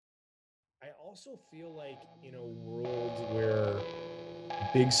also feel like in a world where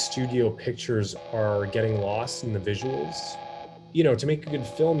big studio pictures are getting lost in the visuals, to make a good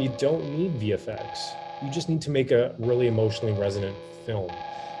film, you don't need VFX. You just need to make a really emotionally resonant film.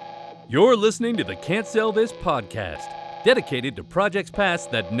 You're listening to the Can't Sell This podcast, dedicated to projects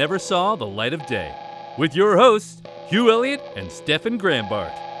past that never saw the light of day, with your hosts, Hugh Elliott and Stefan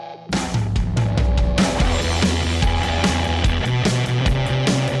Grambart.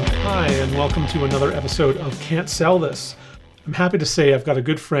 Hi, and welcome to another episode of Can't Sell This. I'm happy to say I've got a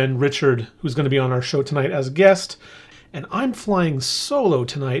good friend, Richard, who's going to be on our show tonight as a guest, and I'm flying solo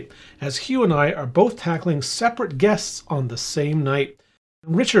tonight as Hugh and I are both tackling separate guests on the same night.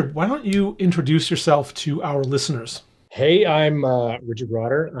 Richard, why don't you introduce yourself to our listeners? Hey, I'm Richard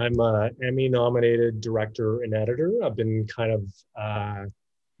Grotter. I'm an Emmy-nominated director and editor. I've been kind of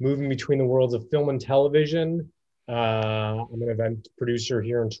moving between the worlds of film and television. I'm an event producer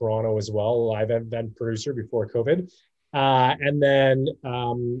here in Toronto as well, live event producer before COVID. And then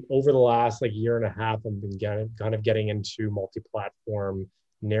over the last year and a half, I've been getting into multi-platform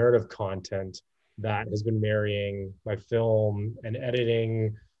narrative content that has been marrying my film and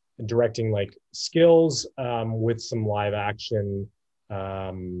editing and directing skills with some live action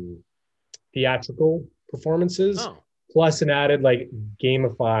theatrical performances, plus an added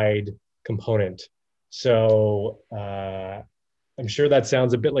gamified component. So I'm sure that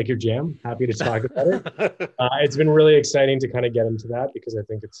sounds a bit like your jam. Happy to talk about it. It's been really exciting to kind of get into that because I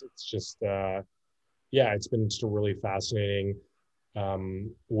think it's just, it's been just a really fascinating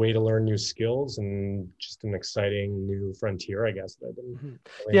way to learn new skills and just an exciting new frontier, I guess. That I've been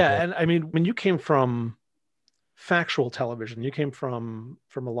and I mean, when you came from factual television, you came from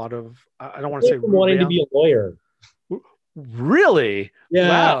a lot of, I don't want to say wanting to be a lawyer. Really? Yeah.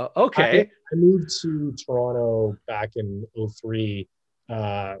 Wow. Okay. I moved to Toronto back in 2003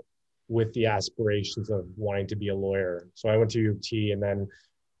 with the aspirations of wanting to be a lawyer. So I went to U of T and then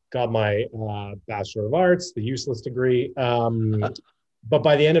got my Bachelor of Arts, the useless degree. But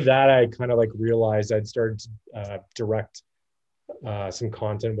by the end of that, I kind of realized I'd started to direct some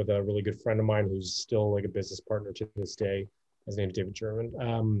content with a really good friend of mine who's still a business partner to this day. His name's David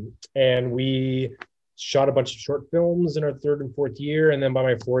German. And we shot a bunch of short films in our third and fourth year. And then by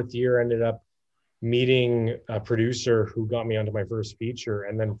my fourth year, I ended up meeting a producer who got me onto my first feature.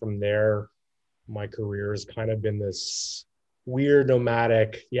 And then from there, my career has kind of been this weird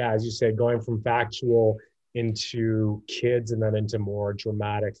nomadic, as you say, going from factual into kids and then into more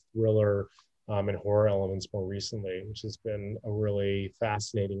dramatic thriller and horror elements more recently, which has been a really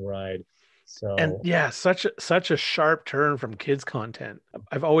fascinating ride. So, and such a sharp turn from kids content.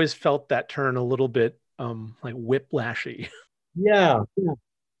 I've always felt that turn a little bit whiplashy. Yeah,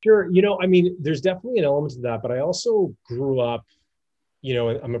 sure. I mean, there's definitely an element to that, but I also grew up,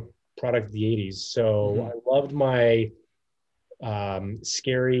 I'm a product of the 80s. So I loved my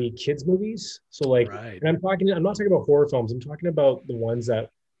scary kids movies. So and I'm not talking about horror films. I'm talking about the ones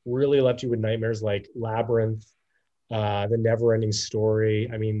that really left you with nightmares, like Labyrinth, The Never-Ending Story.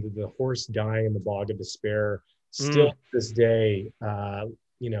 I mean, the horse dying in the bog of despair still to this day,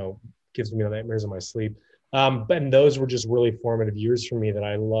 gives me nightmares in my sleep. But those were just really formative years for me that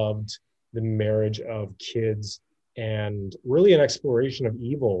I loved the marriage of kids and really an exploration of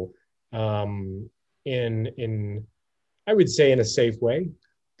evil in I would say in a safe way.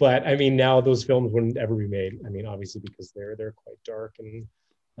 But I mean, now those films wouldn't ever be made. I mean, obviously because they're quite dark and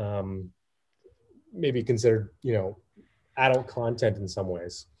maybe considered, adult content in some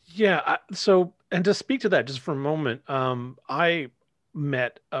ways. Yeah. So, and to speak to that just for a moment, I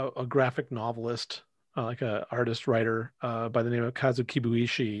met a graphic novelist, like a artist writer by the name of Kazu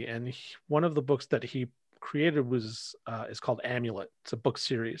Kibuishi, and one of the books that he created is called Amulet. It's a book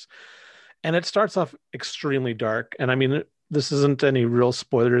series, and it starts off extremely dark. And I mean, this isn't any real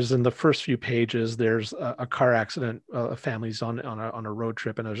spoilers. In the first few pages, there's a car accident. A family's on a road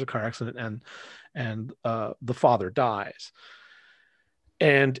trip, and there's a car accident, and the father dies.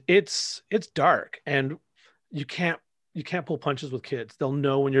 And it's dark, and you can't pull punches with kids. They'll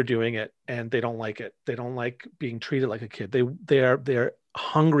know when you're doing it, and they don't like it. They don't like being treated like a kid. They're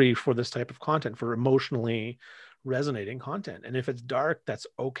hungry for this type of content, for emotionally resonating content. And if it's dark, that's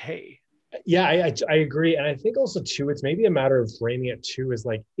okay. Yeah, I agree. And I think also too, it's maybe a matter of framing it too as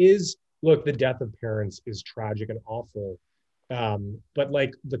look, the death of parents is tragic and awful. But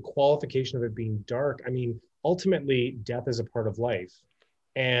the qualification of it being dark, I mean, ultimately death is a part of life.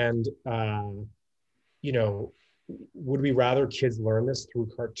 And, would we rather kids learn this through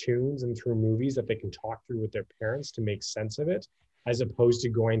cartoons and through movies that they can talk through with their parents to make sense of it, as opposed to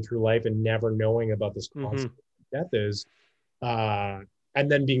going through life and never knowing about this concept of death is? and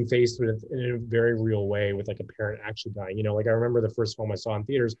then being faced with it in a very real way with like a parent actually dying. Like I remember the first film I saw in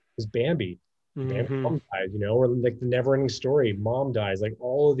theaters was Bambi. Bambi Mm-hmm. mom dies, or like the Never Ending Story, mom dies. Like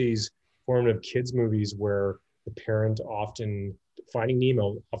all of these formative kids movies where the parent often, Finding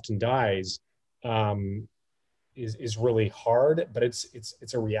Nemo, often dies, um, is really hard, but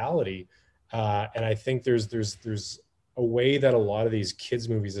it's a reality. And I think there's a way that a lot of these kids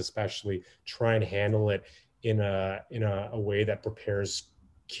movies especially try and handle it in a way that prepares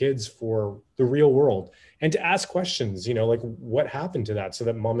kids for the real world and to ask questions, like what happened to that, so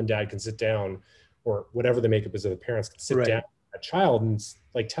that mom and dad can sit down, or whatever the makeup is of the parents, can sit down Right. with a child and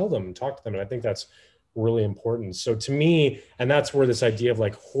like tell them and talk to them. And I think that's really important. So to me, and that's where this idea of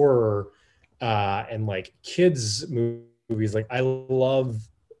like horror and like kids movies, like I love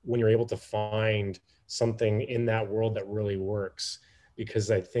when you're able to find something in that world that really works,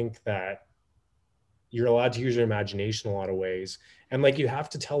 because I think that you're allowed to use your imagination in a lot of ways, and like you have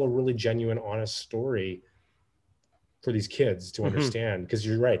to tell a really genuine, honest story for these kids to Mm-hmm. understand, because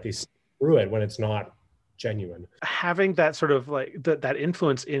you're right, they see through it when it's not genuine. Having that sort of like that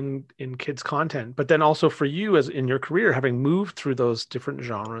influence in kids content, but then also for you as in your career, having moved through those different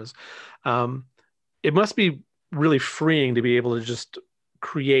genres, um, it must be really freeing to be able to just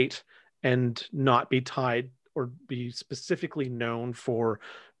create and not be tied or be specifically known for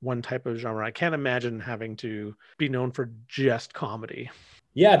one type of genre. I can't imagine having to be known for just comedy.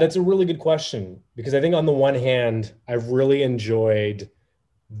 Yeah, that's a really good question, because I think on the one hand, I've really enjoyed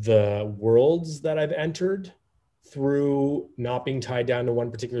the worlds that I've entered through not being tied down to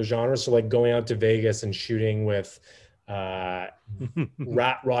one particular genre. So like going out to Vegas and shooting with uh,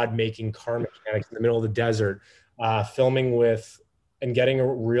 rat rod making car mechanics in the middle of the desert, filming with and getting a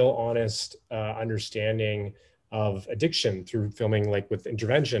real honest understanding of addiction through filming like with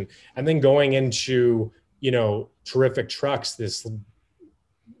intervention, and then going into terrific trucks, this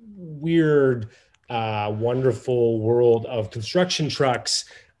weird wonderful world of construction trucks,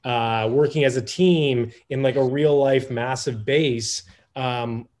 working as a team in like a real life massive base,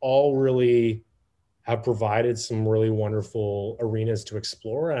 all really have provided some really wonderful arenas to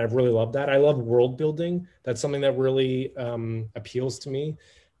explore. And I've really loved that. I love world building. That's something that really appeals to me,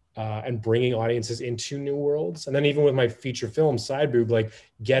 and bringing audiences into new worlds. And then even with my feature film, Side Boob, like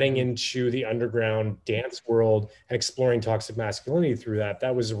getting into the underground dance world and exploring toxic masculinity through that.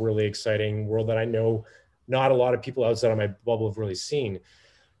 That was a really exciting world that I know not a lot of people outside of my bubble have really seen.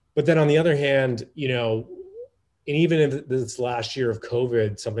 But then on the other hand, and even in this last year of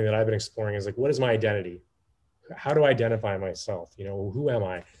COVID, something that I've been exploring is like, what is my identity? How do I identify myself? Who am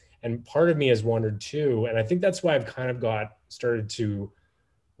I? And part of me has wondered too. And I think that's why I've kind of started to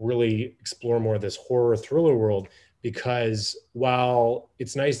really explore more of this horror thriller world, because while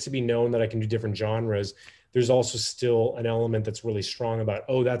it's nice to be known that I can do different genres, there's also still an element that's really strong about,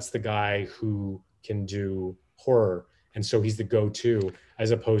 oh, that's the guy who can do horror. And so he's the go-to,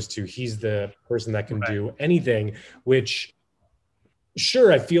 as opposed to he's the person that can do anything, which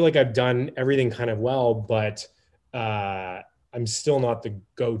sure, I feel like I've done everything kind of well, but I'm still not the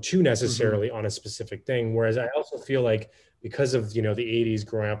go-to necessarily on a specific thing. Whereas I also feel like because of, the 80s,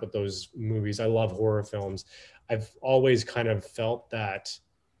 growing up with those movies, I love horror films. I've always kind of felt that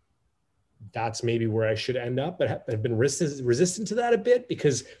that's maybe where I should end up, but I've been resistant to that a bit,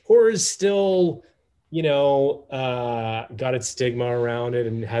 because horror is still, got its stigma around it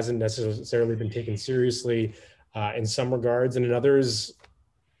and hasn't necessarily been taken seriously in some regards, and in others,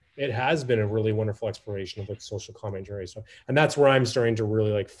 it has been a really wonderful exploration of like social commentary stuff. And that's where I'm starting to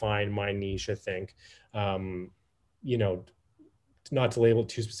really like find my niche, I think. Not to label it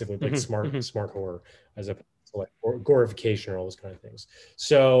too specifically, like smart horror, as a like or glorification or all those kind of things.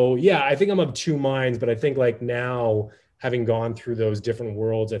 So yeah, I think I'm of two minds, but I think like now, having gone through those different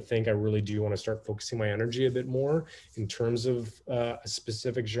worlds, I think I really do want to start focusing my energy a bit more in terms of a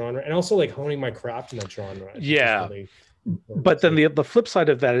specific genre, and also like honing my craft in that genre. Yeah. Really, but then the flip side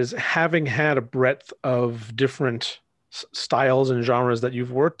of that is, having had a breadth of different styles and genres that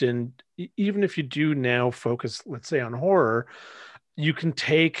you've worked in, even if you do now focus, let's say, on horror, you can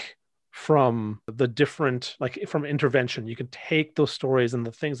take from the different, like from intervention, you can take those stories and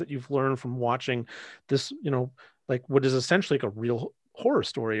the things that you've learned from watching this, like what is essentially like a real horror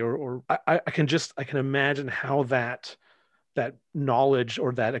story, or I can imagine how that knowledge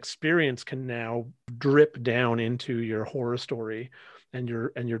or that experience can now drip down into your horror story and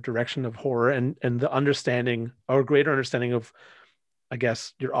your direction of horror, and the understanding, or greater understanding of, I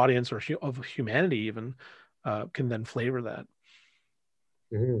guess, your audience, or of humanity even, can then flavor that.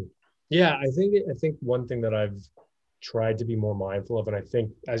 Mm-hmm. Yeah, I think one thing that I've tried to be more mindful of, and I think,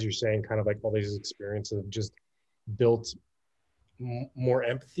 as you're saying, kind of like all these experiences have just built more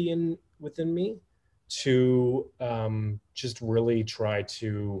empathy within me to just really try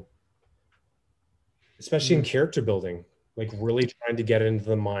to, especially in character building, like really trying to get into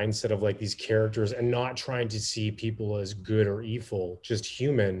the mindset of like these characters and not trying to see people as good or evil, just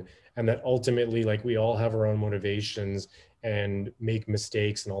human. And that ultimately, like, we all have our own motivations and make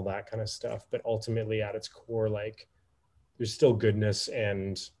mistakes and all that kind of stuff. But ultimately at its core, like, there's still goodness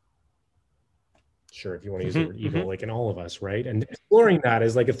and, sure, if you want to use the word evil, like in all of us, right? And exploring that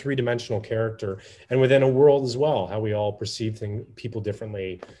as like a three-dimensional character and within a world as well, how we all perceive people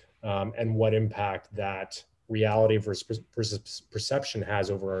differently, and what impact that reality versus perception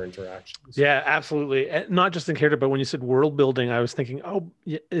has over our interactions. Yeah, absolutely. And not just in character, but when you said world building, I was thinking, oh,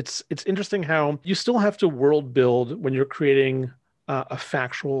 it's interesting how you still have to world build when you're creating a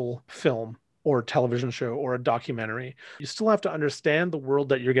factual film or television show or a documentary. You still have to understand the world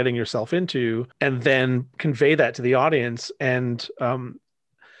that you're getting yourself into and then convey that to the audience. And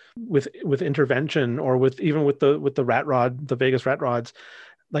with intervention, or with the rat rod, the Vegas rat rods,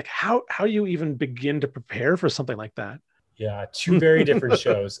 like how you even begin to prepare for something like that. Yeah, two very different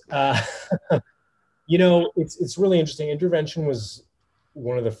shows. You know, it's really interesting. Intervention was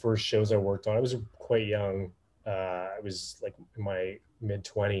one of the first shows I worked on. I was quite young. I was like in my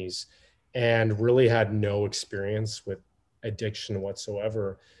mid-20s and really had no experience with addiction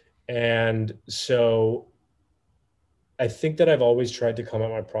whatsoever. And so I think that I've always tried to come at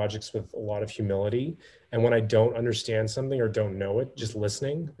my projects with a lot of humility. And when I don't understand something or don't know it, just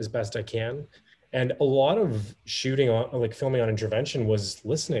listening as best I can. And a lot of shooting on, like filming on intervention, was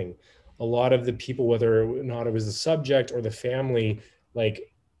listening. A lot of the people, whether or not it was the subject or the family,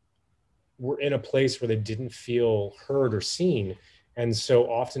 like, were in a place where they didn't feel heard or seen. And so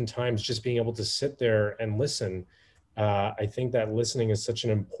oftentimes just being able to sit there and listen, I think that listening is such an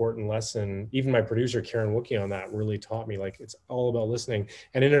important lesson. Even my producer, Karen Wookie, on that really taught me, like, it's all about listening.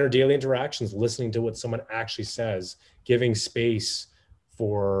 And in our daily interactions, listening to what someone actually says, giving space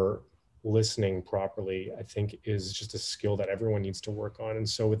for listening properly, I think is just a skill that everyone needs to work on. And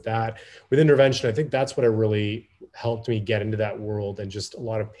so with that, with intervention, I think that's what really helped me get into that world, and just a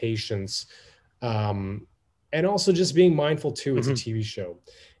lot of patience. And also just being mindful too, it's a TV show.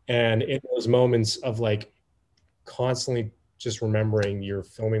 And in those moments of like constantly just remembering you're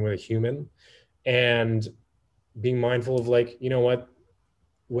filming with a human, and being mindful of like, you know what,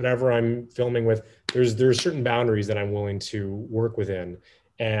 whatever I'm filming with, there's certain boundaries that I'm willing to work within.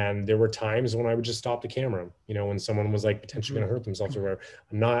 And there were times when I would just stop the camera, you know, when someone was like potentially going to hurt themselves or whatever.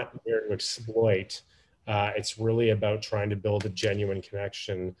 I'm not there to exploit. It's really about trying to build a genuine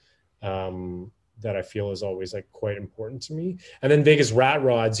connection, that I feel is always like quite important to me. And then Vegas rat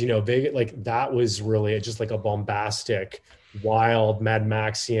rods, you know, Vegas, like that was really just like a bombastic, wild Mad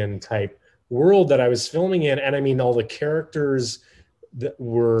Maxian type world that I was filming in. And I mean, all the characters that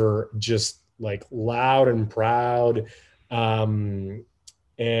were just like loud and proud, and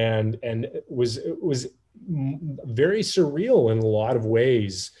it was very surreal in a lot of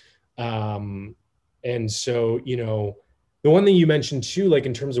ways. And so, you know, the one thing you mentioned too, like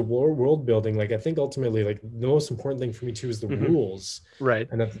in terms of world building, like I think ultimately, like the most important thing for me too is the rules, right?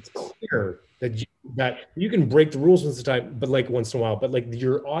 And that it's clear that you can break the rules once a time, but like once in a while, but like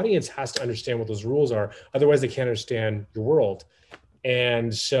your audience has to understand what those rules are, otherwise they can't understand your world.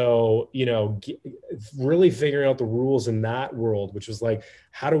 And so, you know, really figuring out the rules in that world, which was like,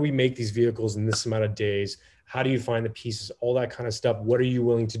 how do we make these vehicles in this amount of days? How do you find the pieces? All that kind of stuff. What are you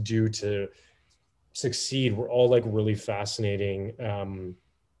willing to do to succeed? Were all like really fascinating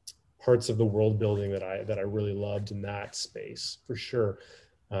parts of the world building that I really loved in that space, for sure.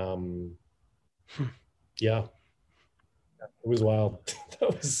 Yeah. It was wild. That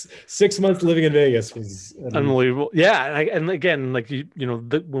was 6 months living in Vegas. Was unbelievable. Yeah, and again, like you know,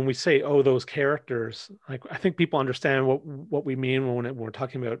 when we say, oh, those characters, like I think people understand what we mean when we're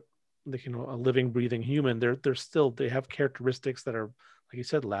talking about, like, you know, a living, breathing human. They have characteristics that are, like you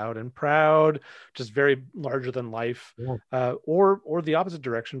said, loud and proud, just very larger than life, or the opposite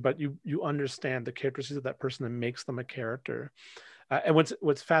direction. But you understand the characteristics of that person that makes them a character. And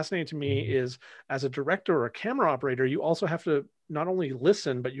what's fascinating to me is, as a director or a camera operator, you also have to not only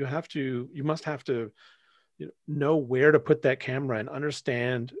listen, but you must have to know where to put that camera and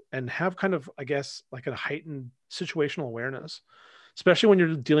understand and have kind of, I guess, like a heightened situational awareness, especially when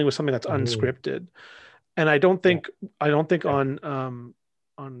you're dealing with something that's unscripted. And I don't think on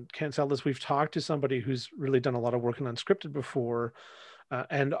Can't Sell This, we've talked to somebody who's really done a lot of work in unscripted before.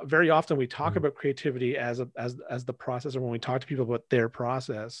 And very often we talk about creativity as the process, or when we talk to people about their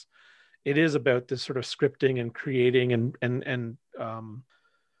process, it is about this sort of scripting and creating and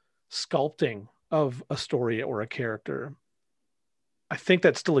sculpting of a story or a character. I think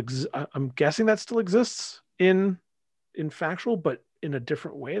that still I'm guessing that still exists in factual, but in a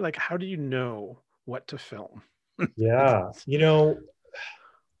different way. Like, how do you know what to film? Yeah,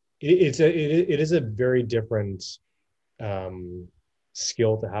 it is a very different um,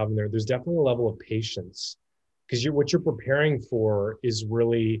 skill to have in there. There's definitely a level of patience because what you're preparing for is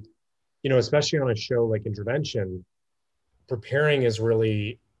really, especially on a show like Intervention, preparing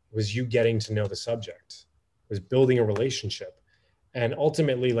was you getting to know the subject, was building a relationship. And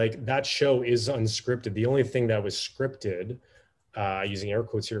ultimately, like that show is unscripted. The only thing that was scripted, using air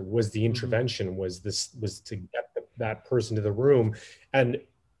quotes here, was the intervention, was to get that person to the room. And,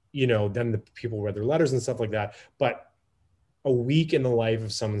 then the people read their letters and stuff like that. But a week in the life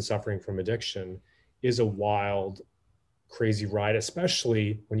of someone suffering from addiction is a wild, crazy ride,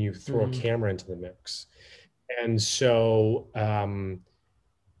 especially when you throw a camera into the mix. And so,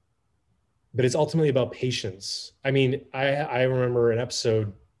 but it's ultimately about patience. I mean, I remember an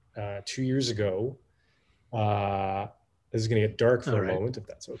episode 2 years ago. This is going to get dark for a moment, if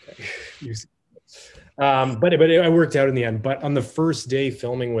that's okay. But it worked out in the end. But on the first day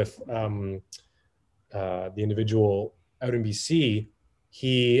filming with the individual out in BC,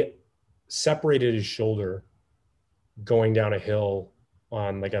 he separated his shoulder going down a hill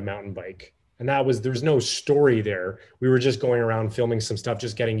on like a mountain bike. And there's no story there. We were just going around filming some stuff,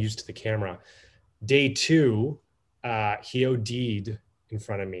 just getting used to the camera. Day 2, he OD'd in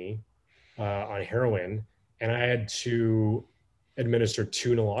front of me on heroin, and I had to administer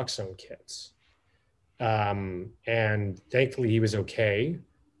 2 naloxone kits. And thankfully he was okay.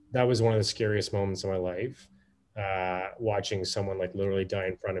 That was one of the scariest moments of my life, watching someone like literally die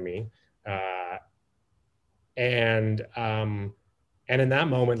in front of me. And in that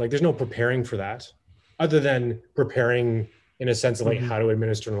moment, like there's no preparing for that other than preparing in a sense of like how to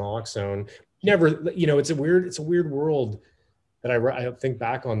administer naloxone. Never, it's a weird world that I think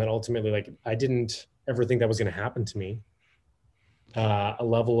back on, that ultimately, like, I didn't ever think that was going to happen to me. A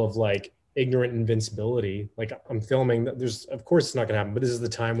level of like ignorant invincibility. Like I'm filming, of course it's not going to happen, but this is the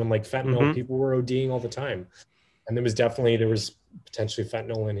time when like fentanyl, people were ODing all the time. And there was potentially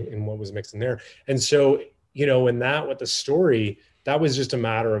fentanyl in what was mixed in there. And so, in that, with the story, that was just a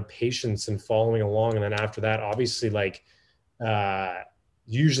matter of patience and following along. And then after that, obviously, like,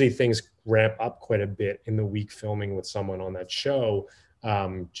 usually things ramp up quite a bit in the week filming with someone on that show,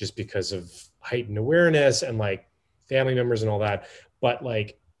 just because of heightened awareness and like family members and all that. But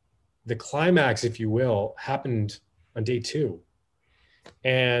like the climax, if you will, happened on day 2.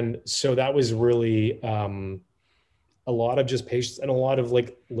 And so that was really a lot of just patience and a lot of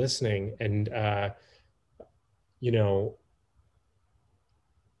like listening. And,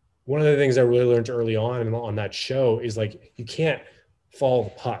 one of the things I really learned early on that show is like, you can't follow the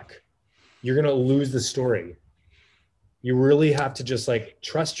puck. You're going to lose the story. You really have to just like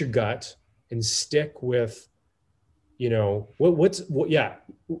trust your gut and stick with, your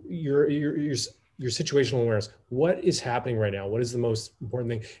situational awareness. What is happening right now? What is the most important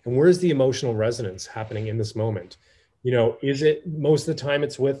thing? And where's the emotional resonance happening in this moment? Is it most of the time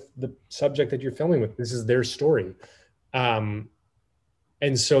it's with the subject that you're filming with? This is their story.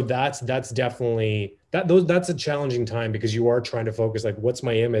 And so that's definitely that's a challenging time, because you are trying to focus, like, what's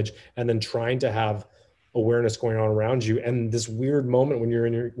my image? And then trying to have awareness going on around you. And this weird moment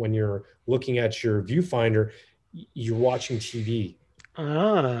when you're looking at your viewfinder, you're watching TV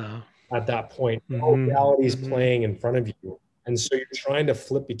at that point. All reality is playing in front of you. And so you're trying to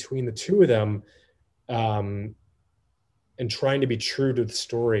flip between the two of them, and trying to be true to the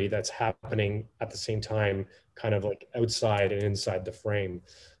story that's happening at the same time, kind of like outside and inside the frame.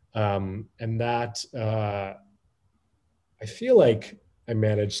 And that, I feel like I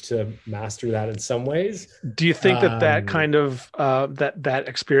managed to master that in some ways. Do you think that kind of, that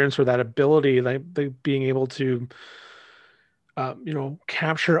experience or that ability, like being able to,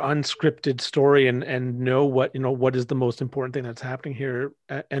 capture unscripted story and know what is the most important thing that's happening here,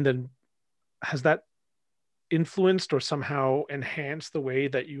 and then has that influenced or somehow enhanced the way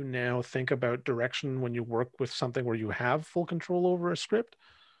that you now think about direction when you work with something where you have full control over a script?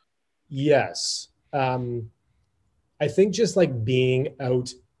 Yes. I think just like being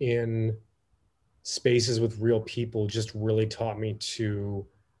out in spaces with real people just really taught me to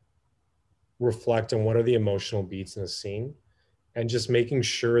reflect on what are the emotional beats in a scene, and just making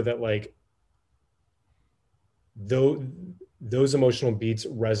sure that like those emotional beats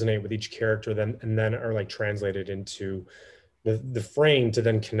resonate with each character, and then are like translated into the frame to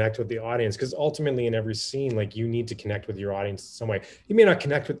then connect with the audience. Because ultimately in every scene, like, you need to connect with your audience in some way. You may not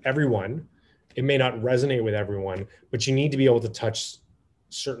connect with everyone, it may not resonate with everyone, but you need to be able to touch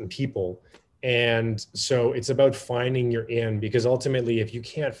certain people. And so it's about finding your in, because ultimately, if you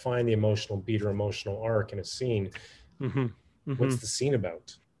can't find the emotional beat or emotional arc in a scene, what's the scene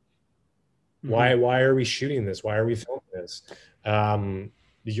about? Why are we shooting this? Why are we filming this?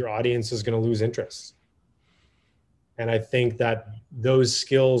 Your audience is going to lose interest. And I think that those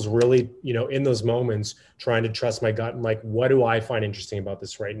skills really, in those moments, trying to trust my gut and like, what do I find interesting about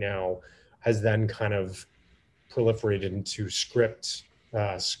this right now, has then kind of proliferated into script,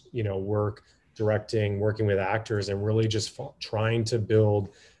 work, directing, working with actors, and really just trying to build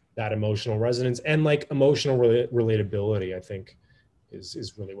that emotional resonance and like emotional relatability, I think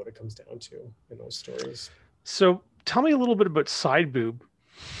is really what it comes down to in those stories. So tell me a little bit about Side Boob.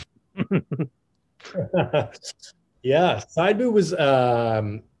 Yeah, Side Boob was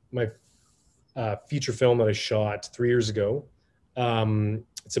my feature film that I shot 3 years ago.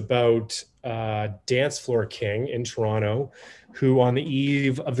 It's about dance floor king in Toronto, who on the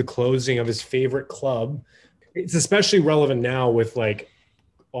eve of the closing of his favorite club, it's especially relevant now with like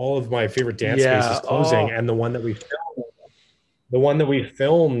all of my favorite dance spaces closing, and the one that we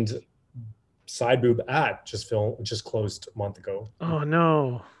filmed Side Boob at just closed a month ago. Oh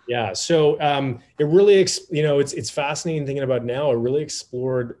no. Yeah. So it really, it's fascinating thinking about now. It really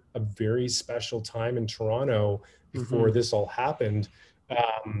explored a very special time in Toronto before this all happened.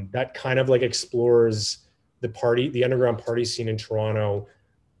 That kind of like explores the underground party scene in Toronto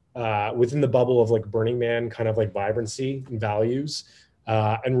within the bubble of like Burning Man kind of like vibrancy and values,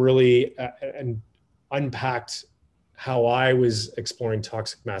 and really and unpacked how I was exploring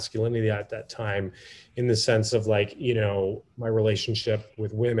toxic masculinity at that time, in the sense of like, my relationship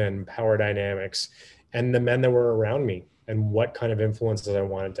with women, power dynamics, and the men that were around me, and what kind of influences I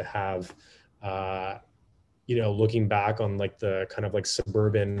wanted to have, looking back on like the kind of like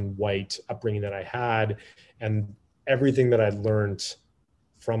suburban white upbringing that I had, and everything that I'd learned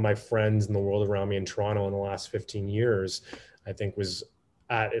from my friends and the world around me in Toronto in the last 15 years, I think was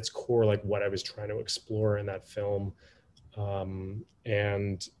at its core like what I was trying to explore in that film.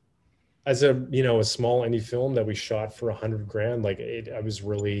 And as a small indie film that we shot for $100,000, like I was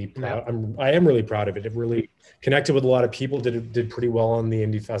really proud. I am really proud of it. It really connected with a lot of people. Did pretty well on the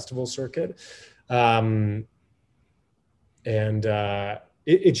indie festival circuit, and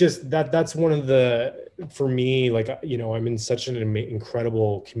it just that's one of the, for me, like I'm in such an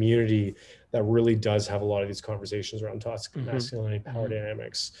incredible community that really does have a lot of these conversations around toxic masculinity, power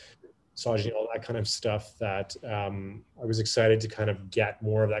dynamics, misogyny, all that kind of stuff, that I was excited to kind of get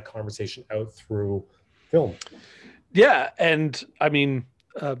more of that conversation out through film. Yeah. And I mean,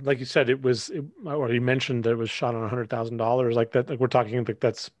 like you said, or you mentioned that it was shot on $100,000, like that, like we're talking like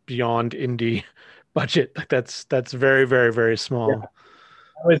that's beyond indie budget. Like that's very, very, very small. Yeah.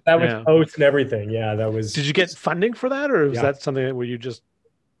 That was post and everything. Yeah, that was. Did you get funding for that, or was that something where you just?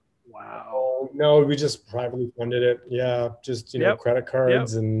 Wow. No, we just privately funded it. Yeah, just credit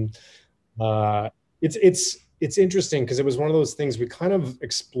cards, and it's interesting because it was one of those things we kind of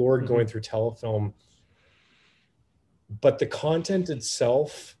explored going through Telefilm, but the content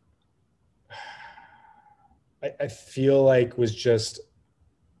itself, I feel like was just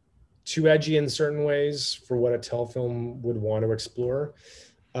too edgy in certain ways for what a Telefilm would want to explore,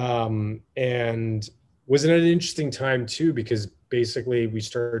 and was in an interesting time too, because basically we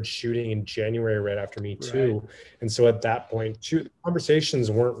started shooting in January right after Me Too. Right. And so at that point, conversations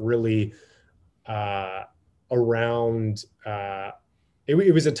weren't really around,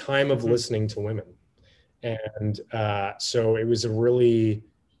 it was a time of listening to women. And so it was a really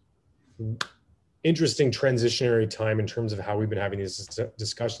interesting transitionary time in terms of how we've been having these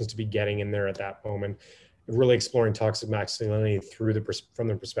discussions to be getting in there at that moment, really exploring toxic masculinity from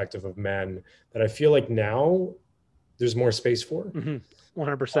the perspective of men, that I feel like now there's more space for.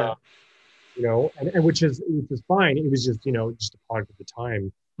 100%. And which is fine. It was just, just a product of the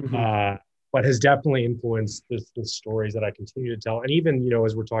time, but has definitely influenced the stories that I continue to tell. And even,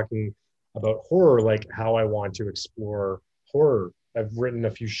 as we're talking about horror, like how I want to explore horror. I've written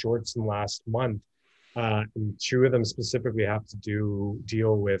a few shorts in the last month, and 2 of them specifically have to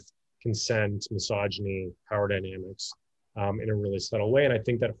deal with consent, misogyny, power dynamics, in a really subtle way. And I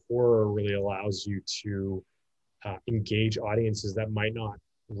think that horror really allows you to engage audiences that might not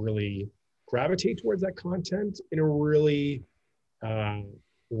really gravitate towards that content in a really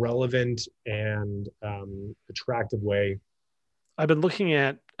relevant and attractive way. I've been looking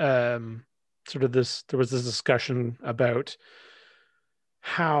at there was this discussion about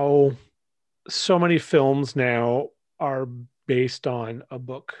how so many films now are based on a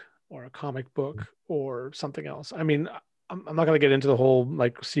book or a comic book or something else. I mean, I'm not going to get into the whole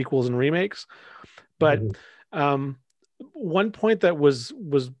like sequels and remakes, but one point that was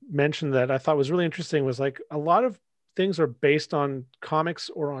mentioned that I thought was really interesting was like a lot of things are based on comics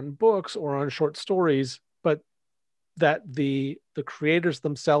or on books or on short stories, but that the creators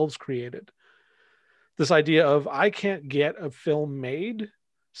themselves created. This idea of I can't get a film made,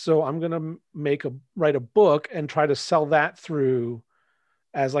 so I'm going to write a book and try to sell that through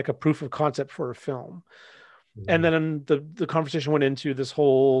as like a proof of concept for a film. And then the conversation went into this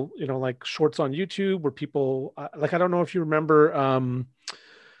whole, like shorts on YouTube where people like, I don't know if you remember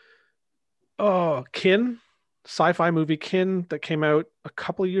Kin, sci-fi movie Kin that came out a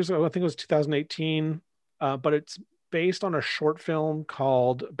couple of years ago. I think it was 2018, but it's based on a short film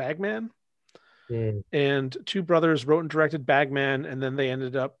called Bagman. And two brothers wrote and directed Bagman, and then they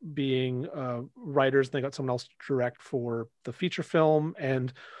ended up being writers, and they got someone else to direct for the feature film.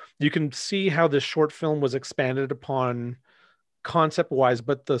 And you can see how this short film was expanded upon concept wise,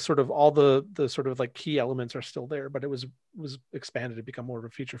 but the sort of all the sort of like key elements are still there, but it was expanded to become more of a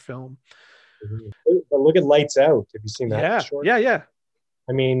feature film. But look at Lights Out. Have you seen that? Yeah, short? Yeah.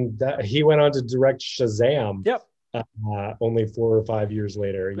 I mean, he went on to direct Shazam. Yep. Only 4 or 5 years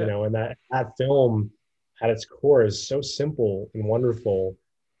later, and that film at its core is so simple and wonderful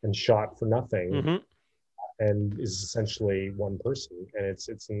and shot for nothing, and is essentially one person, and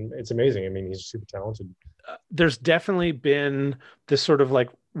it's amazing. I mean, he's super talented. There's definitely been this sort of like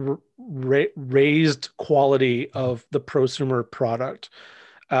raised quality of the prosumer product.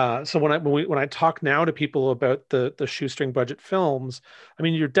 So when I talk now to people about the shoestring budget films, I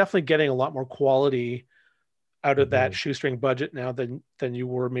mean, you're definitely getting a lot more quality out of that shoestring budget now than you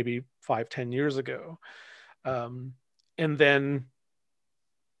were maybe 5-10 years ago. And then,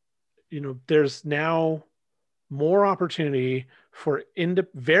 there's now more opportunity for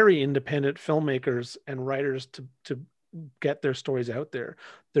very independent filmmakers and writers to get their stories out there.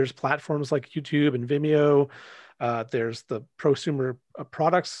 There's platforms like YouTube and Vimeo. There's the prosumer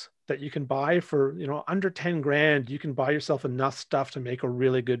products that you can buy for, under 10 grand, you can buy yourself enough stuff to make a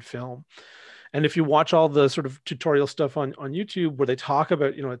really good film. And if you watch all the sort of tutorial stuff on YouTube where they talk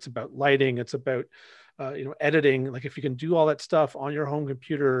about, it's about lighting, it's about, editing, like if you can do all that stuff on your home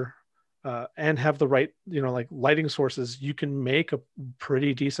computer and have the right, like lighting sources, you can make a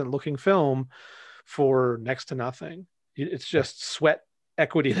pretty decent looking film for next to nothing. It's just sweat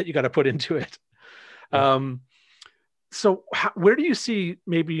equity that you got to put into it. Yeah. So where do you see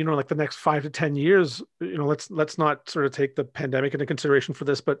maybe, like the next 5 to 10 years, let's not sort of take the pandemic into consideration for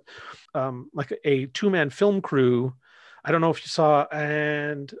this, but like a 2-man film crew. I don't know if you saw,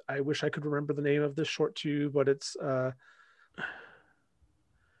 and I wish I could remember the name of this short too, but it's,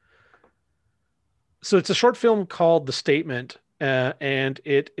 so it's a short film called The Statement, and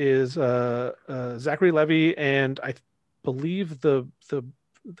it is Zachary Levi, and I believe the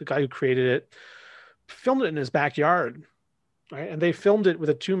guy who created it filmed it in his backyard, right? And they filmed it with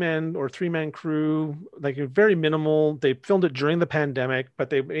a 2-man or 3-man crew, like very minimal. They filmed it during the pandemic, but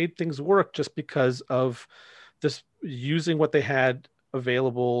they made things work just because of this, using what they had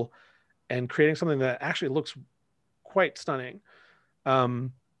available and creating something that actually looks quite stunning.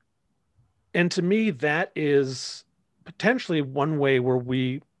 And to me, that is potentially one way where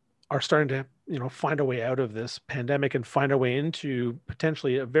we are starting to, find a way out of this pandemic and find a way into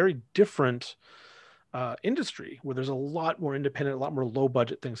potentially a very different industry where there's a lot more independent, a lot more low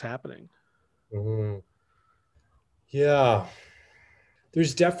budget things happening. Yeah,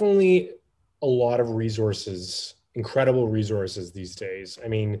 there's definitely a lot of resources, incredible resources these days. I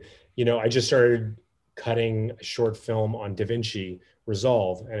mean, I just started cutting a short film on DaVinci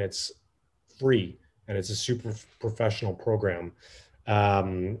Resolve, and it's free, and it's a super professional program.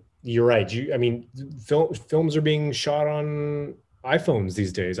 You're right. Films are being shot on iPhones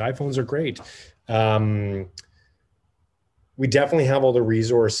these days. iPhones are great. We definitely have all the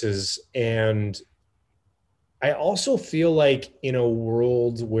resources. And I also feel like in a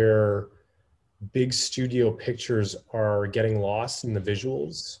world where big studio pictures are getting lost in the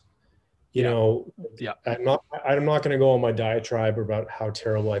visuals, I'm not going to go on my diatribe about how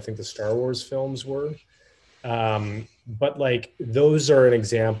terrible I think the Star Wars films were. But like, those are an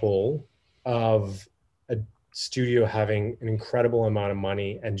example of a studio having an incredible amount of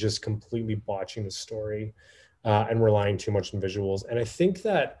money and just completely botching the story and relying too much on visuals. And I think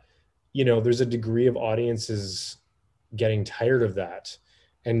that, there's a degree of audiences getting tired of that.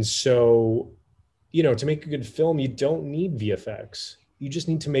 And so, to make a good film, you don't need VFX. You just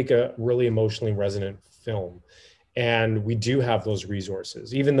need to make a really emotionally resonant film. And we do have those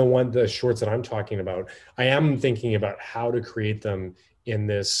resources. Even the shorts that I'm talking about, I am thinking about how to create them in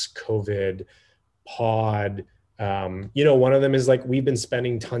this COVID pod. One of them is like, we've been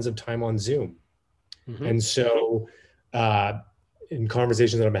spending tons of time on Zoom. And so in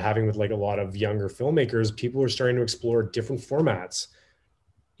conversations that I'm having with like a lot of younger filmmakers, people are starting to explore different formats,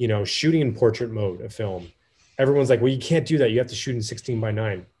 shooting in portrait mode of film. Everyone's like, well, you can't do that. You have to shoot in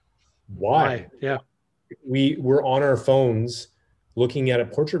 16:9. Why? Yeah. We're on our phones looking at a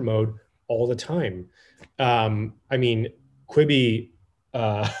portrait mode all the time. I mean, Quibi,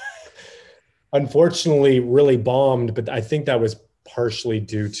 unfortunately really bombed, but I think that was partially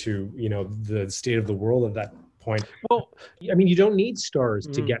due to, the state of the world at that point. Well, I mean, you don't need stars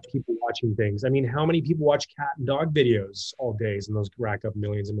to get people watching things. I mean, how many people watch cat and dog videos all days, and those rack up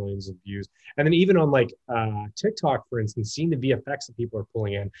millions and millions of views? And then even on like TikTok, for instance, seeing the VFX that people are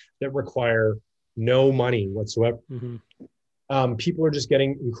pulling in that require no money whatsoever. People are just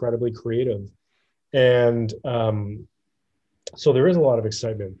getting incredibly creative. And so there is a lot of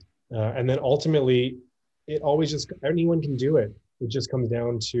excitement. And then ultimately, it always just, anyone can do it. It just comes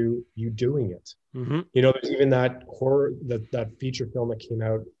down to you doing it. There's even that horror, that feature film that came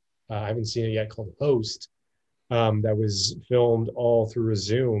out, I haven't seen it yet, called Host, that was filmed all through a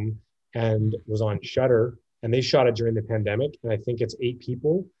Zoom and was on Shudder. And they shot it during the pandemic. And I think it's 8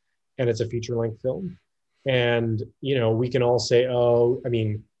 people and it's a feature-length film. And, we can all say, oh, I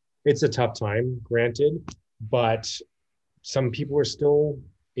mean, it's a tough time, granted, but some people are still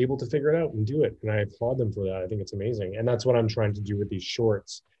able to figure it out and do it. And I applaud them for that. I think it's amazing. And that's what I'm trying to do with these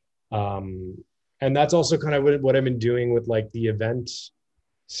shorts. And that's also kind of what I've been doing with like the event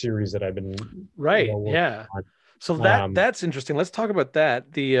series that I've been on. So that's interesting. Let's talk about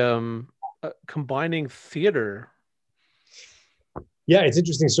that. The combining theater. Yeah, it's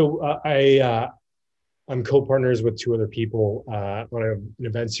interesting. So I'm co-partners with 2 other people on an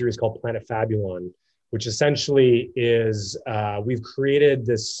event series called Planet Fabulon, which essentially is we've created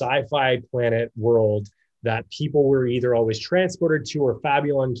this sci-fi planet world that people were either always transported to or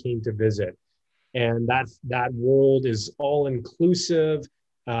Fabulon came to visit. And that world is all inclusive.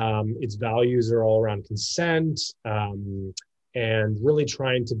 Its values are all around consent and really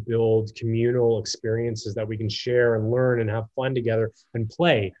trying to build communal experiences that we can share and learn and have fun together and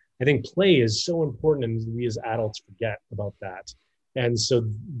play. I think play is so important, and we as adults forget about that. And so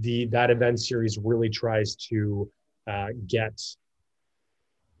that event series really tries to get,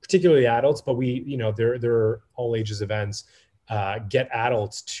 particularly adults, but they're all ages events, get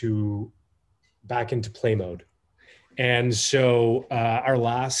adults to back into play mode. And so our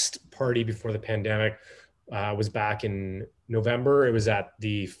last party before the pandemic was back in November. It was at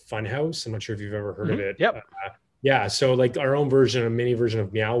the Funhouse. I'm not sure if you've ever heard of it. Yep. Yeah. So like our own version, a mini version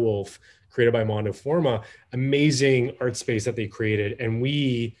of Meow Wolf created by Mondo Forma, amazing art space that they created. And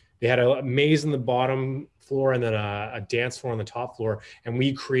they had a maze on the bottom floor and then a dance floor on the top floor. And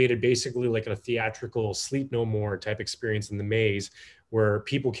we created basically like a theatrical Sleep No More type experience in the maze where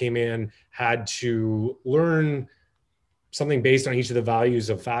people came in, had to learn something based on each of the values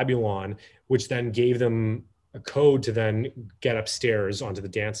of Fabulon, which then gave them a code to then get upstairs onto the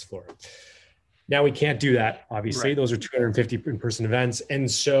dance floor. Now we can't do that, obviously. Right. Those are 250 in-person events. And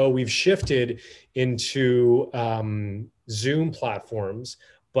so we've shifted into Zoom platforms,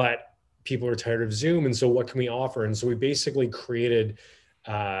 but people are tired of Zoom. And so what can we offer? And so we basically created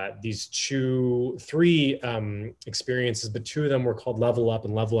these 3 experiences, but 2 of them were called Level Up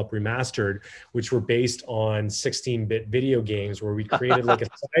and Level Up Remastered, which were based on 16-bit video games where we created like a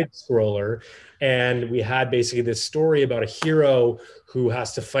side scroller. And we had basically this story about a hero who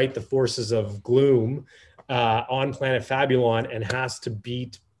has to fight the forces of gloom on Planet Fabulon and has to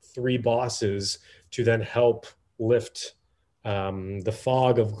beat 3 bosses to then help lift the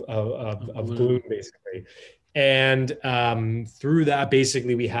fog of gloom, basically. And through that,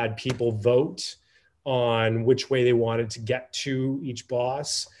 basically, we had people vote on which way they wanted to get to each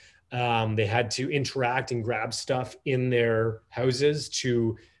boss. They had to interact and grab stuff in their houses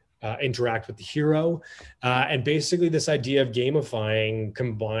to interact with the hero. And basically, this idea of gamifying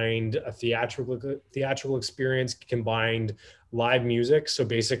combined a theatrical experience, combined live music. So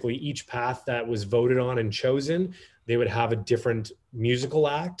basically, each path that was voted on and chosen, they would have a different musical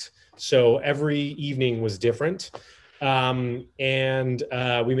act. So every evening was different. And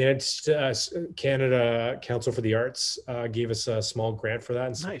we managed Canada Council for the Arts gave us a small grant for that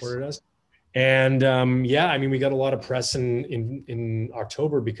and supported us. And I mean, we got a lot of press in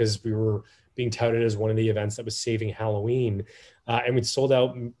October because we were being touted as one of the events that was saving Halloween. And we sold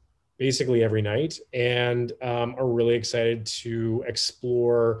out basically every night and are really excited to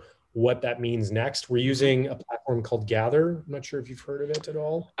explore what that means next. We're using a platform called Gather. I'm not sure if you've heard of it at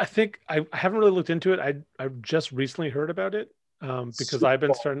all. I think I haven't really looked into it. I've just recently heard about it because I've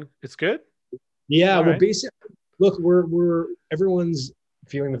been starting. It's good. Yeah. All well, right. Basically, look, we're everyone's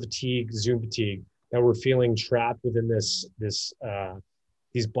feeling the fatigue, Zoom fatigue. that we're feeling trapped within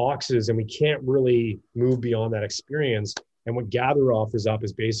these boxes, and we can't really move beyond that experience. And what Gather offers up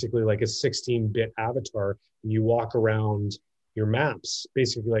is basically like a 16-bit avatar, and you walk around your maps,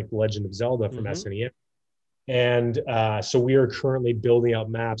 basically like The Legend of Zelda from SNES. And so we are currently building out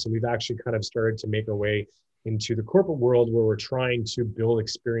maps, and we've actually kind of started to make our way into the corporate world where we're trying to build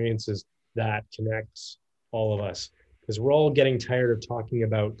experiences that connect all of us. Because we're all getting tired of talking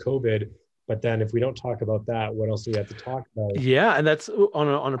about COVID, but then if we don't talk about that, what else do we have to talk about? Yeah, and that's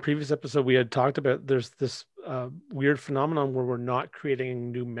on a previous episode we had talked about. There's this weird phenomenon where we're not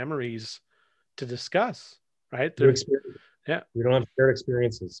creating new memories to discuss, right? Yeah, we don't have shared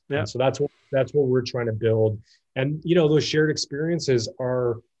experiences. Yeah, and so that's what we're trying to build. And those shared experiences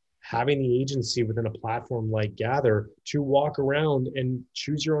are having the agency within a platform like Gather to walk around and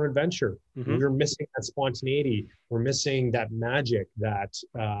choose your own adventure. We're missing that spontaneity. We're missing that magic that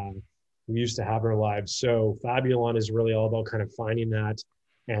we used to have in our lives. So Fabulon is really all about kind of finding that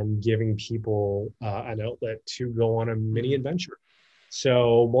and giving people an outlet to go on a mini adventure.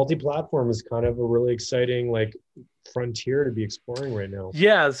 So multi-platform is kind of a really exciting frontier to be exploring right now.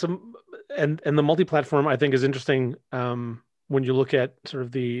 Yeah. So and the multi-platform I think is interesting. When you look at sort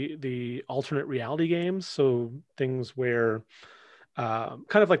of the alternate reality games, so things where kind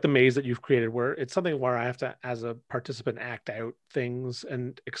of like the maze that you've created, where it's something where I have to, as a participant, act out things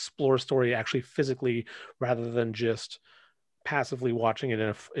and explore story actually physically, rather than just passively watching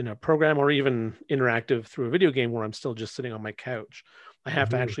it in a program, or even interactive through a video game where I'm still just sitting on my couch. I have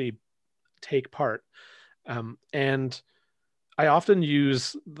to actually take part. And I often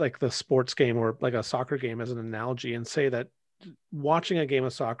use like the sports game or like a soccer game as an analogy, and say that watching a game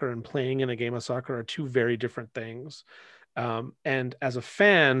of soccer and playing in a game of soccer are two very different things. And as a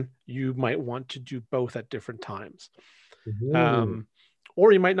fan, you might want to do both at different times.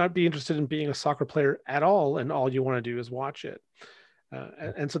 Or you might not be interested in being a soccer player at all, and all you want to do is watch it.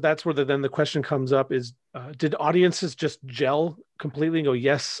 And so that's where then the question comes up is, did audiences just gel completely and go,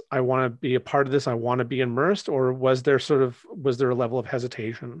 yes, I want to be a part of this, I want to be immersed? Or was there a level of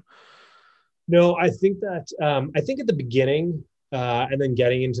hesitation? No, I think that, I think at the beginning, and then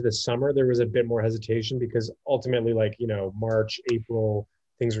getting into the summer, there was a bit more hesitation, because ultimately, March, April,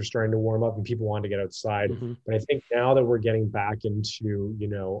 things were starting to warm up and people wanted to get outside. But I think now that we're getting back into,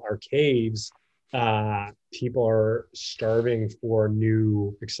 our caves, people are starving for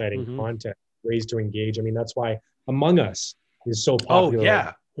new, exciting content, ways to engage. I mean, that's why Among Us is so popular. Oh,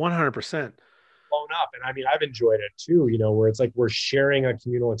 yeah, 100%. Blown up. And I mean, I've enjoyed it too, where it's like we're sharing a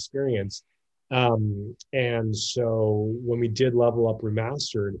communal experience. And so when we did Level Up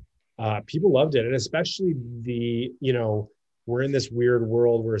Remastered, people loved it. And especially we're in this weird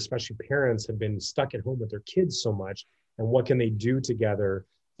world where especially parents have been stuck at home with their kids so much. And what can they do together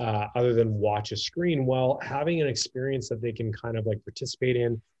other than watch a screen? Well, having an experience that they can kind of participate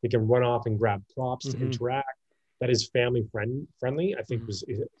in, they can run off and grab props to interact, that is family friendly, I think was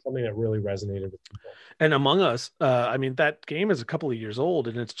something that really resonated with people. And Among Us, I mean, that game is a couple of years old,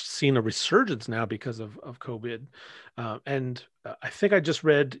 and it's seen a resurgence now because of COVID. And I think I just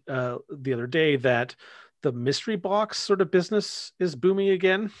read the other day that the mystery box sort of business is booming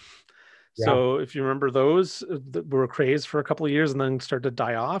again. Yeah. So if you remember those were crazed for a couple of years and then started to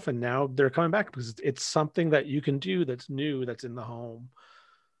die off, and now they're coming back because it's something that you can do that's new, that's in the home.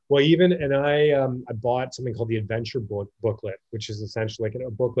 Well, I bought something called the Adventure Booklet, which is essentially like a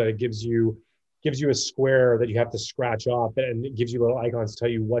booklet. It gives you a square that you have to scratch off, and it gives you little icons to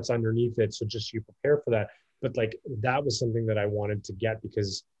tell you what's underneath it. So just so you prepare for that. But that was something that I wanted to get,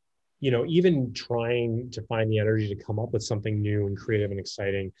 because, even trying to find the energy to come up with something new and creative and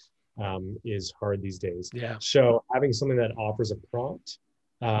exciting is hard these days. Yeah. So having something that offers a prompt,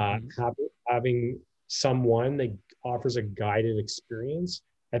 having someone that offers a guided experience,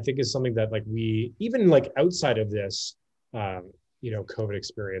 I think is something that we, even outside of this, COVID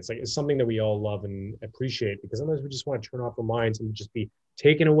experience, is something that we all love and appreciate, because sometimes we just want to turn off our minds and just be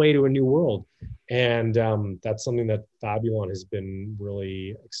taken away to a new world. And that's something that Fabulon has been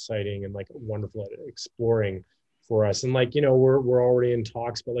really exciting and wonderful at exploring for us. And we're already in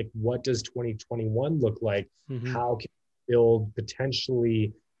talks, but what does 2021 look like? How can we build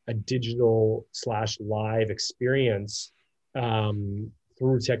potentially a digital / live experience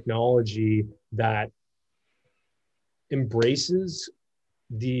through technology that embraces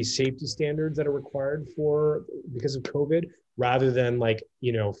the safety standards that are required because of COVID, rather than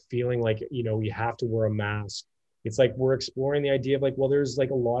feeling we have to wear a mask. It's we're exploring the idea of well, there's a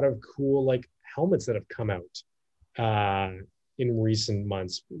lot of cool helmets that have come out in recent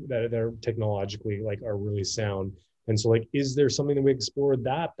months that are technologically are really sound. And so like, is there something that we explored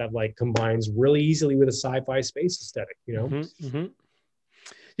that like combines really easily with a sci-fi space aesthetic, you know?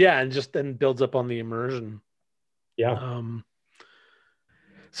 Yeah, and just then builds up on the immersion. Yeah.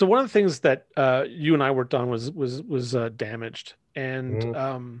 So one of the things that you and I worked on was Damaged, and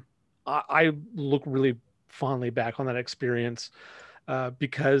I look really fondly back on that experience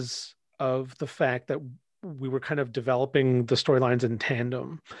because of the fact that we were kind of developing the storylines in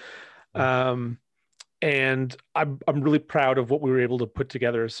tandem. And I'm really proud of what we were able to put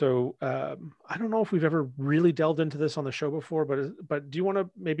together. So I don't know if we've ever really delved into this on the show before, but do you want to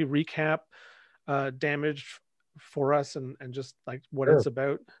maybe recap Damaged for us and just like what Sure. it's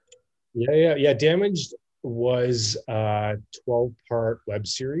about? Yeah. Damaged was a 12-part web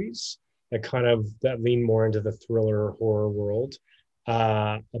series that leaned more into the thriller horror world,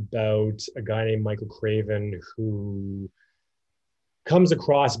 about a guy named Michael Craven who comes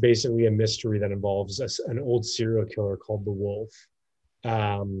across basically a mystery that involves an old serial killer called the Wolf.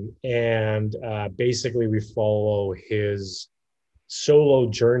 Basically we follow his solo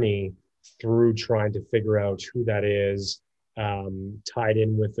journey through trying to figure out who that is, tied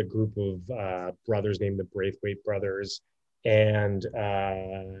in with a group of brothers named the Braithwaite brothers. And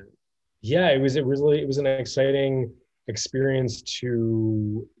it was an exciting experience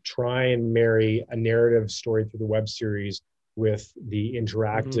to try and marry a narrative story through the web series with the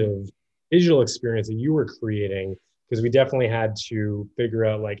interactive visual experience that you were creating, because we definitely had to figure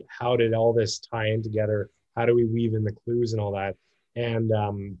out like, how did all this tie in together? How do we weave in the clues and all that? And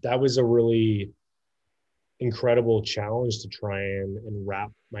that was a really incredible challenge to try and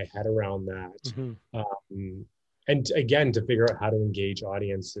wrap my head around that. And again, to figure out how to engage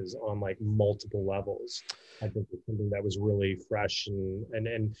audiences on like multiple levels, I think was something that was really fresh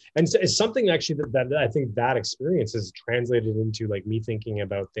and it's something actually that I think that experience has translated into like me thinking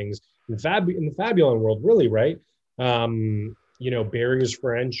about things in the Fabulon world, really, right? Barriers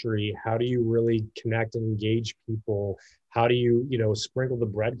for entry. How do you really connect and engage people? How do you, sprinkle the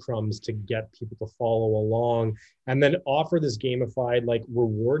breadcrumbs to get people to follow along, and then offer this gamified like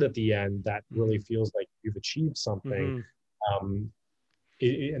reward at the end that really feels like you've achieved something,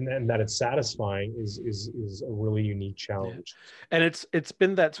 and that it's satisfying is a really unique challenge. Yeah. And it's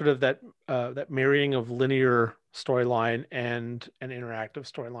been that sort of that marrying of linear storyline and an interactive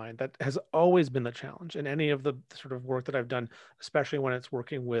storyline that has always been the challenge in any of the sort of work that I've done, especially when it's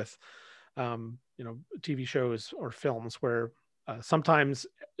working with TV shows or films where sometimes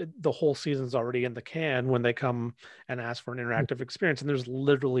the whole season's already in the can when they come and ask for an interactive experience, and there's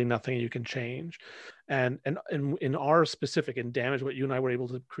literally nothing you can change. And in our specific in Damage, what you and I were able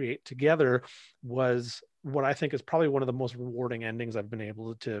to create together was what I think is probably one of the most rewarding endings I've been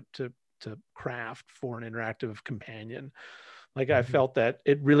able to craft for an interactive companion. Like I felt that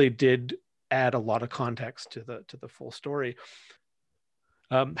it really did add a lot of context to the full story.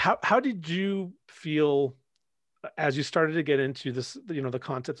 How did you feel as you started to get into this, the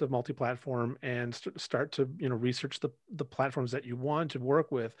concepts of multi-platform and start to, research the platforms that you want to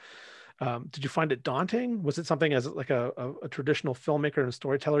work with? Did you find it daunting? Was it something as like a traditional filmmaker and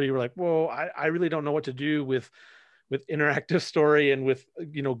storyteller, you were like, whoa, I really don't know what to do with interactive story and with,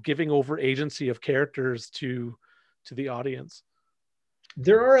 giving over agency of characters to the audience?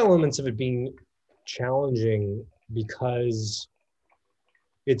 There are elements of it being challenging because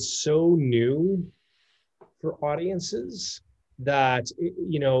it's so new for audiences that,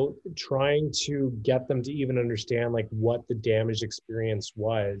 trying to get them to even understand like what the Damaged experience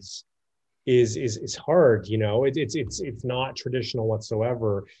was is hard. It's not traditional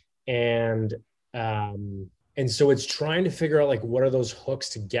whatsoever. And so it's trying to figure out like, what are those hooks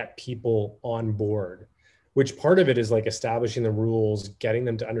to get people on board, which part of it is like establishing the rules, getting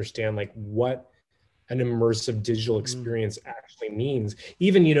them to understand like what an immersive digital experience actually means.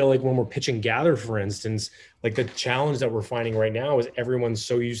 Even, like when we're pitching Gather, for instance, like the challenge that we're finding right now is everyone's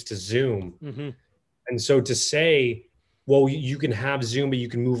so used to Zoom. And so to say, well, you can have Zoom, but you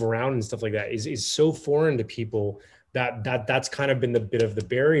can move around and stuff like that is so foreign to people that's kind of been the bit of the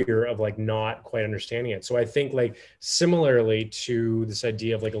barrier of like not quite understanding it. So I think like similarly to this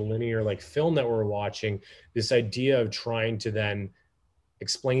idea of like a linear like film that we're watching, this idea of trying to then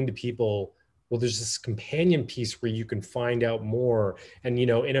explain to people, well, there's this companion piece where you can find out more. And,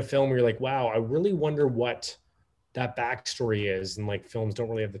 in a film where you're like, wow, I really wonder what that backstory is. And like films don't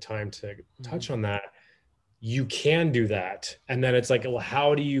really have the time to touch on that. You can do that. And then it's like, well,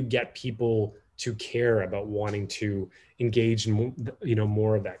 how do you get people to care about wanting to engage in,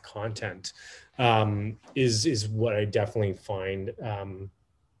 more of that content, is what I definitely find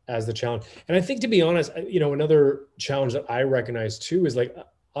as the challenge. And I think, to be honest, another challenge that I recognize too is like,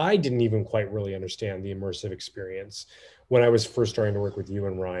 I didn't even quite really understand the immersive experience when I was first starting to work with you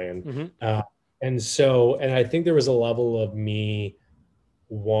and Ryan. Mm-hmm. Uh, and I think there was a level of me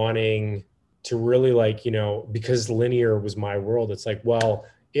wanting to really like, because linear was my world, it's like, well,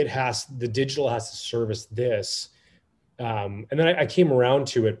 the digital has to service this. And then I came around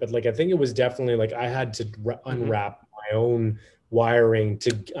to it, but like, I think it was definitely like I had to unwrap my own wiring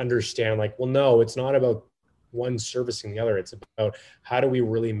to understand like, well, no, it's not about one servicing the other. It's about how do we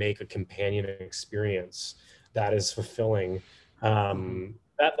really make a companion experience that is fulfilling.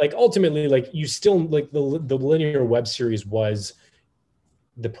 That like ultimately, like you still like the linear web series was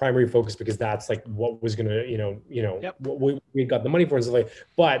the primary focus because that's like what was gonna, Yep. what we got the money for and stuff like,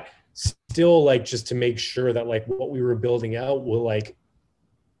 but still like just to make sure that like what we were building out will like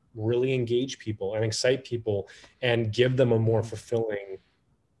really engage people and excite people and give them a more fulfilling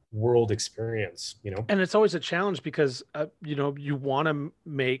world experience, And it's always a challenge because you want to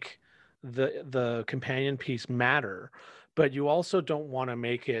make the companion piece matter, but you also don't want to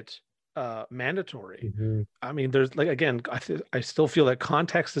make it mandatory. Mm-hmm. I mean, there's like, again, I still feel that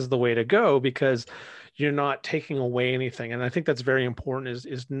context is the way to go because you're not taking away anything, and I think that's very important.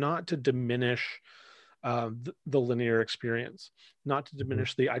 Is not to diminish the linear experience, not to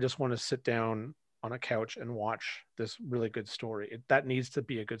diminish I just want to sit down on a couch and watch this really good story. That needs to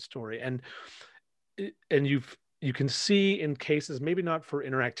be a good story, and you can see in cases, maybe not for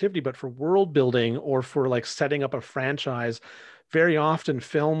interactivity, but for world building or for like setting up a franchise, very often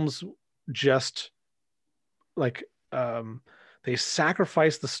films just like they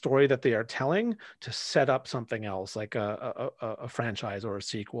sacrifice the story that they are telling to set up something else, like a franchise or a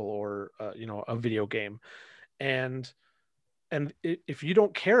sequel or a video game. And if you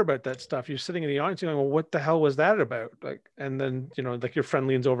don't care about that stuff, you're sitting in the audience going, well, what the hell was that about? Like, and then like your friend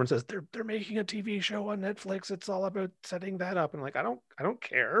leans over and says, they're making a TV show on Netflix, it's all about setting that up. And like, I don't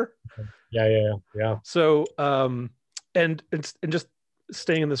care. Yeah. So and just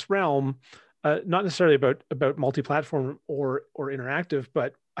staying in this realm, not necessarily about multi-platform or interactive,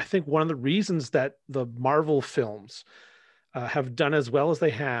 but I think one of the reasons that the Marvel films have done as well as they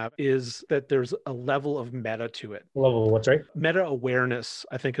have is that there's a level of meta to it. Level what's right? Meta awareness,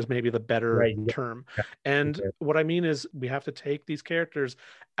 I think, is maybe the better term. Yeah. And what I mean is we have to take these characters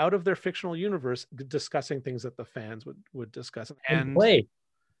out of their fictional universe, discussing things that the fans would discuss and play.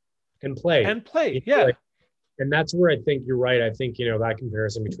 Yeah. Like, and that's where I think you're right. I think, that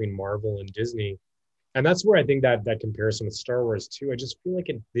comparison between Marvel and Disney, and that's where I think that comparison with Star Wars too, I just feel like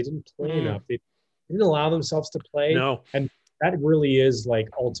they didn't play enough. They didn't allow themselves to play. No. And that really is like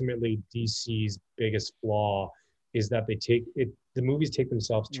ultimately DC's biggest flaw is that the movies take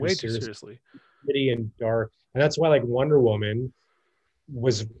themselves way too seriously. And dark. And that's why like Wonder Woman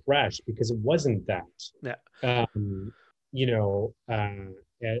was fresh because it wasn't that. Yeah. The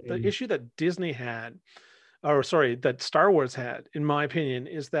issue that Disney had, or sorry, that Star Wars had, in my opinion,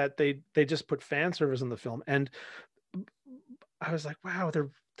 is that they just put fan service in the film. And I was like, wow, they're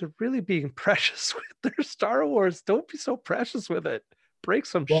really being precious with their Star Wars. Don't be so precious with it. Break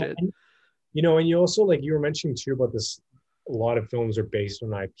some shit. And you also, like you were mentioning too about this, a lot of films are based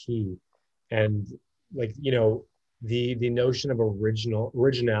on IP, and like, the notion of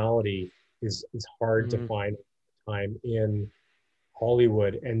originality is hard to find time in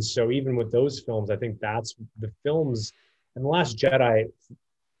Hollywood. And so even with those films, I think that's the films, and The Last Jedi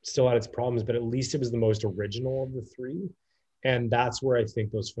still had its problems, but at least it was the most original of the three. And that's where I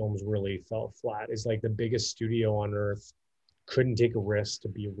think those films really fell flat, is like the biggest studio on earth couldn't take a risk to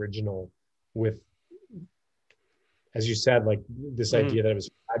be original with, as you said, like this idea that it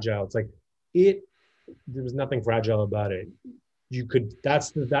was fragile. It's like there was nothing fragile about it. That's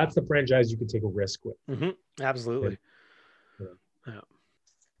the franchise you could take a risk with. Absolutely. Yeah.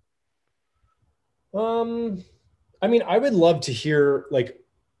 I mean, I would love to hear like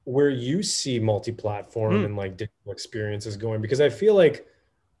where you see multi-platform and like digital experiences going, because I feel like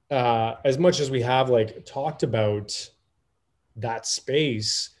as much as we have like talked about that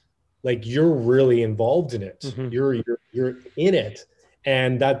space, like you're really involved in it. You're in it,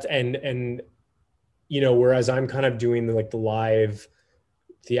 and that and whereas I'm kind of doing the live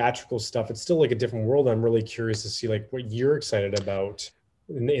theatrical stuff, it's still like a different world. I'm really curious to see like what you're excited about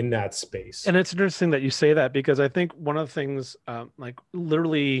in that space. And it's interesting that you say that, because I think one of the things, like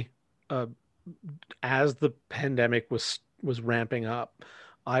literally, as the pandemic was ramping up,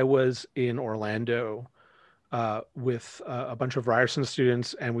 I was in Orlando with a bunch of Ryerson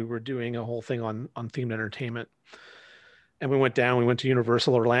students, and we were doing a whole thing on themed entertainment. And we went to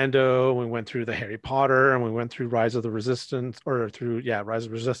Universal Orlando, and we went through the Harry Potter, and we went through Rise of the Resistance, Rise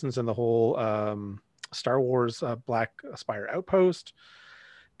of Resistance, and the whole Star Wars Black Spire Outpost.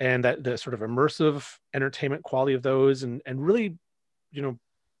 and that the sort of immersive entertainment quality of those, and really, you know,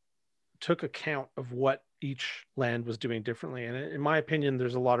 took account of what each land was doing differently. And in my opinion,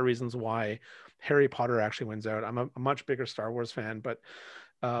 there's a lot of reasons why Harry Potter actually wins out. I'm a much bigger Star Wars fan, but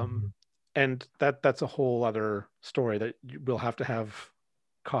and that's a whole other story that we'll have to have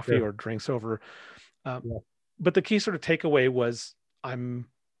coffee or drinks over. But the key sort of takeaway was I'm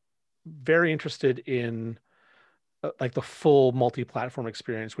very interested in like the full multi-platform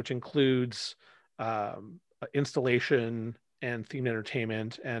experience, which includes installation and themed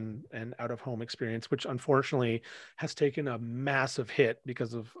entertainment and out-of-home experience, which unfortunately has taken a massive hit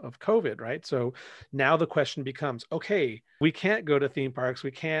because of COVID, right? So now the question becomes, okay, we can't go to theme parks,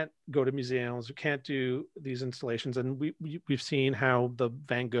 we can't go to museums, we can't do these installations. And we've seen how the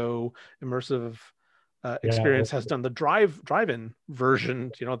Van Gogh immersive experience has done the drive-in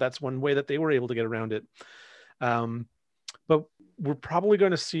version. You know, that's one way that they were able to get around it. But we're probably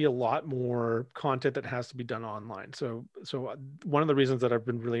going to see a lot more content that has to be done online. So one of the reasons that I've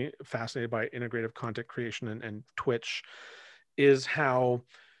been really fascinated by integrative content creation and Twitch is how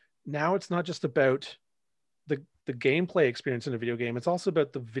now it's not just about the gameplay experience in a video game. It's also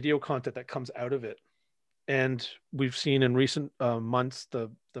about the video content that comes out of it. And we've seen in recent months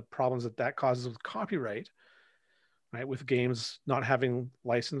the problems that causes with copyright, right? With games not having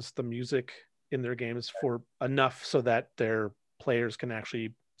licensed the music in their games for enough so that their players can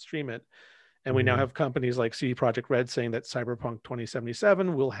actually stream it. And we now have companies like CD Projekt Red saying that Cyberpunk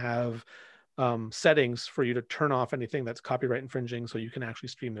 2077 will have settings for you to turn off anything that's copyright infringing so you can actually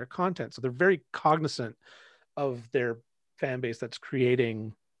stream their content. So they're very cognizant of their fan base that's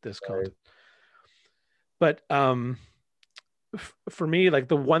creating this content. But for me, like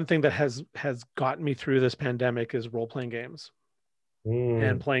the one thing that has gotten me through this pandemic is role-playing games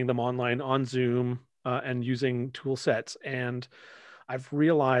and playing them online on Zoom and using tool sets. And I've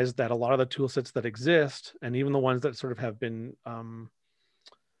realized that a lot of the tool sets that exist, and even the ones that sort of have been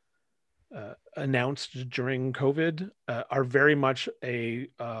announced during COVID, are very much a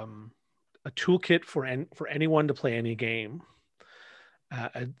toolkit for anyone to play any game.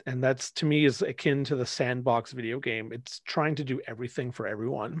 And that's, to me, is akin to the sandbox video game. It's trying to do everything for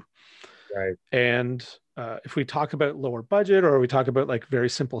everyone. Right. And if we talk about lower budget, or we talk about like very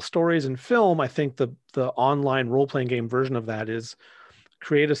simple stories in film, I think the online role-playing game version of that is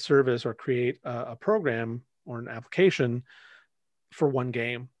create a service or create a program or an application for one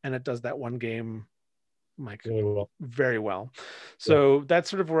game. And it does that one game like very well. So that's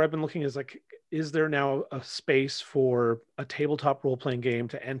sort of where I've been looking, is like, is there now a space for a tabletop role-playing game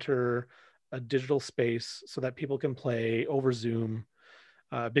to enter a digital space so that people can play over Zoom?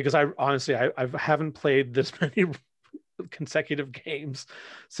 Because I honestly haven't played this many consecutive games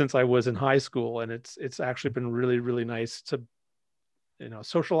since I was in high school, and it's actually been really, really nice to, you know,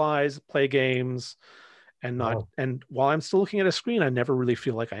 socialize, play games, and not. And while I'm still looking at a screen, I never really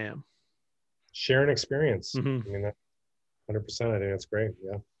feel like I am. Share an experience. I mean, that 100%. I think that's great.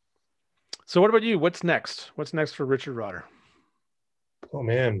 Yeah. So what about you? What's next? What's next for Richard Rodder? Oh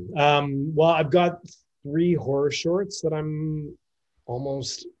man. Well, I've got 3 horror shorts that I'm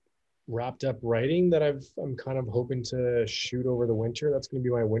almost wrapped up writing that I'm kind of hoping to shoot over the winter. That's going to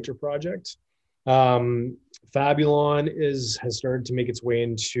be my winter project. Fabulon has started to make its way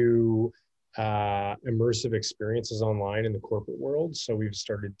into immersive experiences online in the corporate world. So we've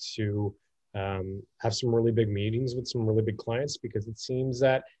started to have some really big meetings with some really big clients, because it seems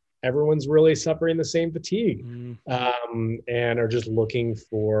that everyone's really suffering the same fatigue and are just looking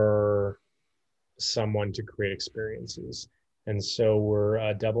for someone to create experiences. And so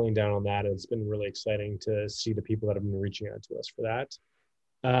we're doubling down on that. And it's been really exciting to see the people that have been reaching out to us for that.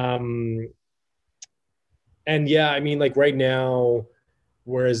 And yeah, I mean, like right now,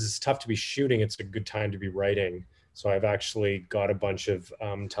 whereas it's tough to be shooting, it's a good time to be writing. So I've actually got a bunch of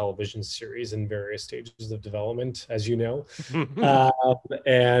television series in various stages of development, as you know.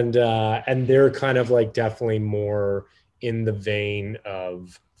 And they're kind of like definitely more in the vein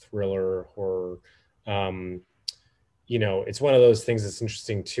of thriller, horror. You know, it's one of those things that's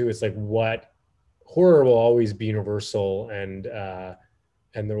interesting too. It's like, what horror will always be universal, and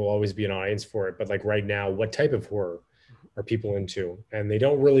there will always be an audience for it. But like right now, what type of horror are people into? And they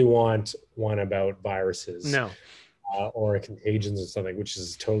don't really want one about viruses. No. Or contagions or something, which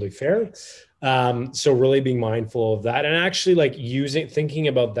is totally fair. So really being mindful of that, and actually like thinking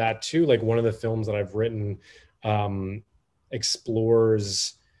about that too. Like one of the films that I've written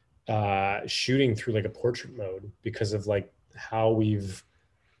explores shooting through like a portrait mode, because of like how we've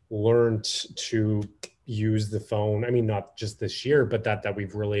learned to use the phone. I mean, not just this year, but that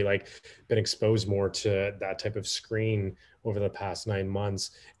we've really like been exposed more to that type of screen over the past 9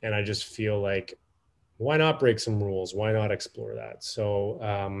 months. And I just feel like, why not break some rules? Why not explore that?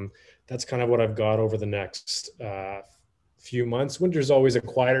 So that's kind of what I've got over the next few months. Winter's always a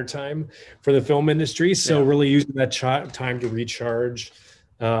quieter time for the film industry. So really using that time to recharge,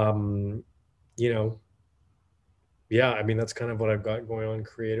 I mean, that's kind of what I've got going on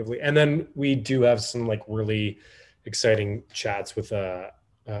creatively. And then we do have some like really exciting chats with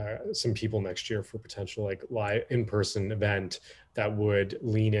some people next year for potential like live in-person event that would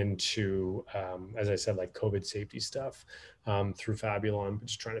lean into, as I said, like COVID safety stuff through Fabulon, but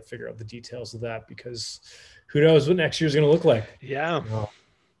just trying to figure out the details of that, because who knows what next year's going to look like. Yeah.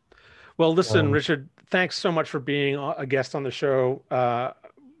 Well, listen, Richard, thanks so much for being a guest on the show.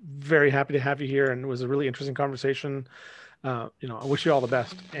 Very happy to have you here, and it was a really interesting conversation. I wish you all the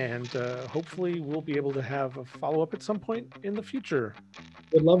best, and hopefully we'll be able to have a follow-up at some point in the future.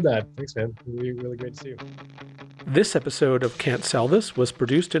 Would love that. Thanks, man. Really, really great to see you. This episode of Can't Sell This was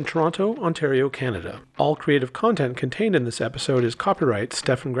produced in Toronto, Ontario, Canada. All creative content contained in this episode is copyright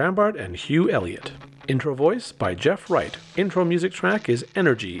Stefan Grambart and Hugh Elliott. Intro voice by Jeff Wright. Intro music track is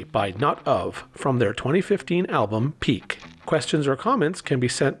Energy by Not Of from their 2015 album Peak. Questions or comments can be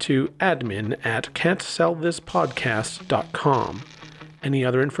sent to admin@can'tsellthispodcast.com. Any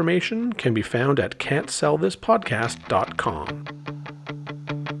other information can be found at can'tsellthispodcast.com.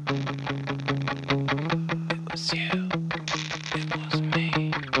 It was you.